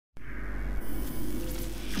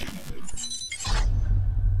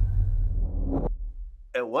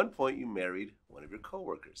at one point you married one of your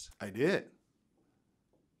coworkers. I did.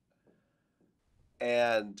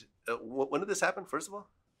 And when did this happen, first of all?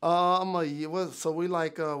 So we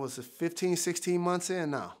was it 15, 16 months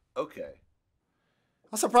in now? Okay.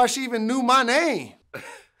 I'm surprised she even knew my name.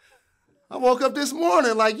 I woke up this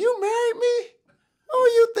morning like, you married me? What were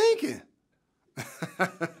you thinking?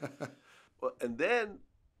 Well, and then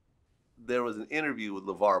there was an interview with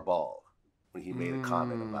LaVar Ball when he made a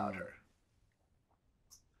comment about her,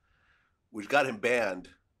 which got him banned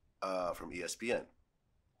from ESPN.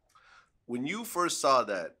 When you first saw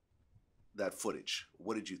that footage,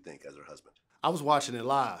 what did you think as her husband? I was watching it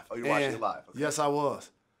live. Oh, you were watching it live? Okay. Yes, I was.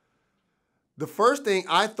 The first thing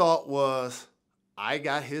I thought was, I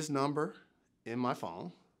got his number in my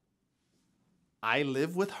phone. I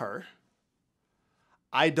live with her.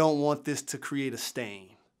 I don't want this to create a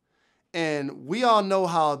stain. And we all know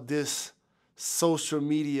how this social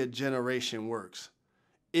media generation works.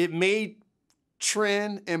 It may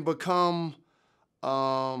trend and become,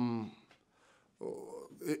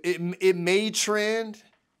 it may trend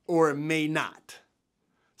or it may not.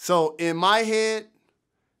 So in my head,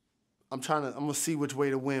 I'm gonna see which way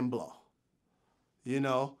the wind blow. You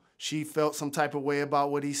know, she felt some type of way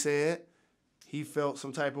about what he said. He felt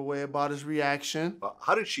some type of way about his reaction.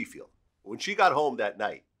 How did she feel? When she got home that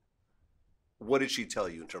night, what did she tell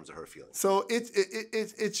you in terms of her feelings? So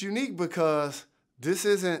it's unique because this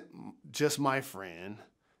isn't just my friend.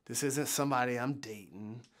 This isn't somebody I'm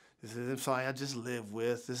dating. This isn't somebody I just live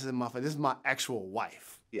with. This is my actual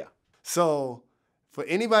wife. Yeah. So for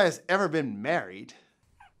anybody that's ever been married,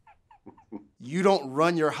 you don't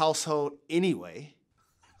run your household anyway.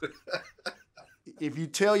 If you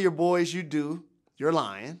tell your boys you do, you're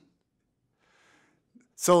lying.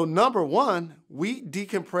 So number one, we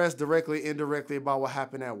decompress directly, indirectly about what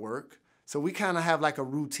happened at work. So we kind of have like a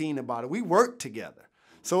routine about it. We work together.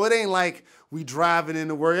 So it ain't like we driving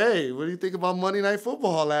into work, hey, what do you think about Monday Night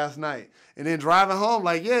Football last night? And then driving home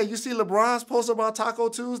like, yeah, you see LeBron's post about Taco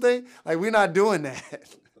Tuesday? Like, we're not doing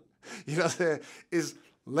that. You know what I'm saying? It's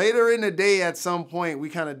later in the day at some point, we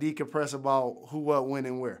kind of decompress about who, what, when,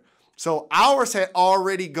 and where. So hours had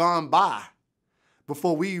already gone by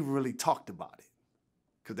before we really talked about it,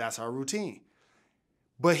 because that's our routine.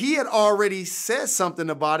 But he had already said something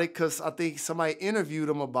about it because I think somebody interviewed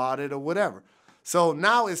him about it or whatever. So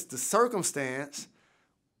now it's the circumstance,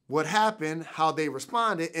 what happened, how they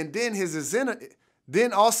responded, and then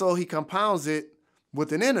then also he compounds it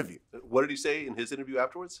with an interview. What did he say in his interview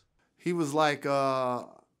afterwards? He was like,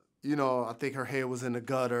 you know, I think her hair was in the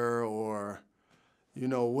gutter or, you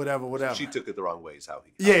know, whatever. She took it the wrong way is how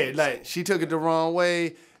he Yeah, like she took it the wrong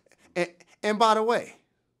way. And by the way,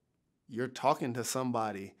 you're talking to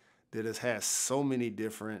somebody that has had so many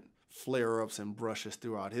different flare-ups and brushes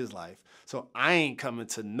throughout his life. So I ain't coming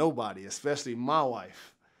to nobody, especially my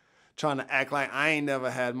wife, trying to act like I ain't never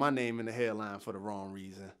had my name in the headline for the wrong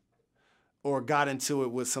reason or got into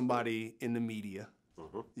it with somebody in the media,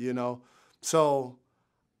 you know? So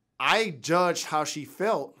I judged how she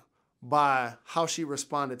felt by how she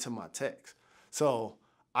responded to my text. So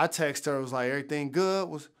I text her, was like, everything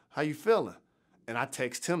good? How you feeling? And I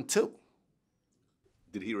text him too.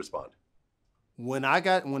 Did he respond? When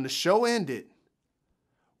the show ended,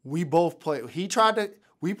 we both played.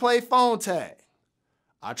 We played phone tag.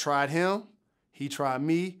 I tried him. He tried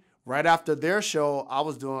me. Right after their show,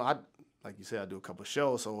 like you said, I do a couple of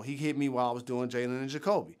shows. So he hit me while I was doing Jalen and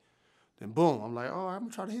Jacoby. Then boom, I'm like, all right, I'm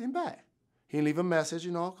gonna try to hit him back. He didn't leave a message,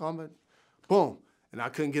 you know, call me. Boom. And I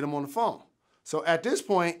couldn't get him on the phone. So at this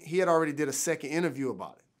point, he had already did a second interview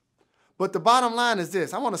about it. But the bottom line is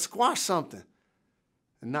this. I want to squash something,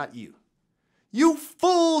 and not you. You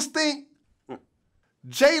fools think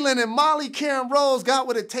Jalen and Molly Qerim Rose got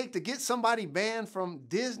what it takes to get somebody banned from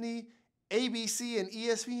Disney, ABC, and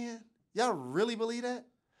ESPN? Y'all really believe that?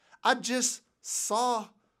 I just saw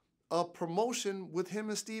a promotion with him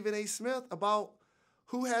and Stephen A. Smith about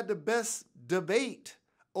who had the best debate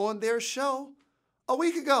on their show a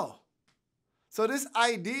week ago. So this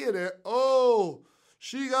idea that, oh,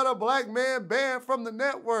 she got a black man banned from the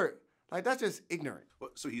network, like that's just ignorant.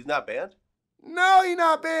 So he's not banned? No, he's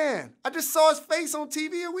not banned. I just saw his face on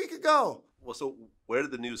TV a week ago. Well, so where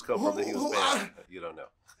did the news come from that he was banned? You don't know.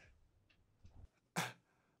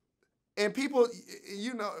 And people,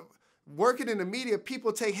 you know, working in the media,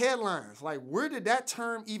 people take headlines. Like, where did that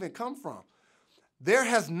term even come from? There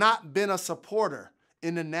has not been a supporter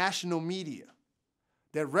in the national media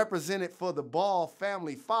that represented for the Ball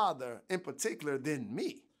family father in particular than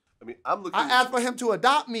me. I mean, I asked for him to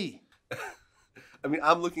adopt me. I mean,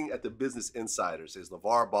 I'm looking at the Business Insider. It says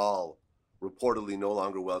LaVar Ball reportedly no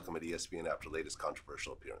longer welcome at ESPN after latest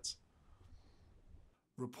controversial appearance.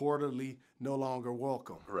 Reportedly no longer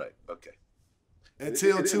welcome. Right. Okay.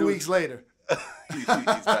 Until 2 weeks later. He's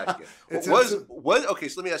back again. Okay,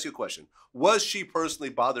 so let me ask you a question. Was she personally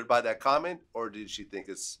bothered by that comment, or did she think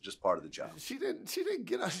it's just part of the job? She didn't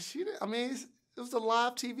get. I mean, it was a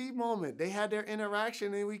live TV moment. They had their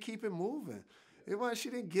interaction, and we keep it moving. She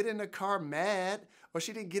didn't get in the car mad, or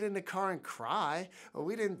she didn't get in the car and cry, or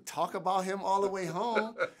we didn't talk about him all the way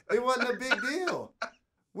home. It wasn't a big deal.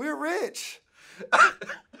 We're rich.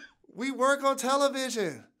 We work on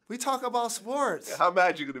television. We talk about sports. How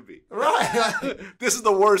mad you gonna be? Right. This is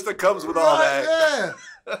the worst that comes with all that.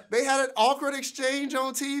 Yeah. They had an awkward exchange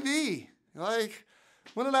on TV. Like,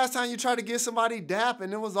 when the last time you tried to get somebody dap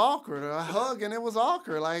and it was awkward, or a hug and it was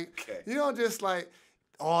awkward? Like, you don't just like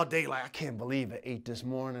all day like, I can't believe it 8 this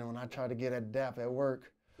morning when I tried to get a dap at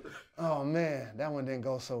work. Oh man, that one didn't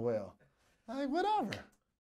go so well. Like, whatever.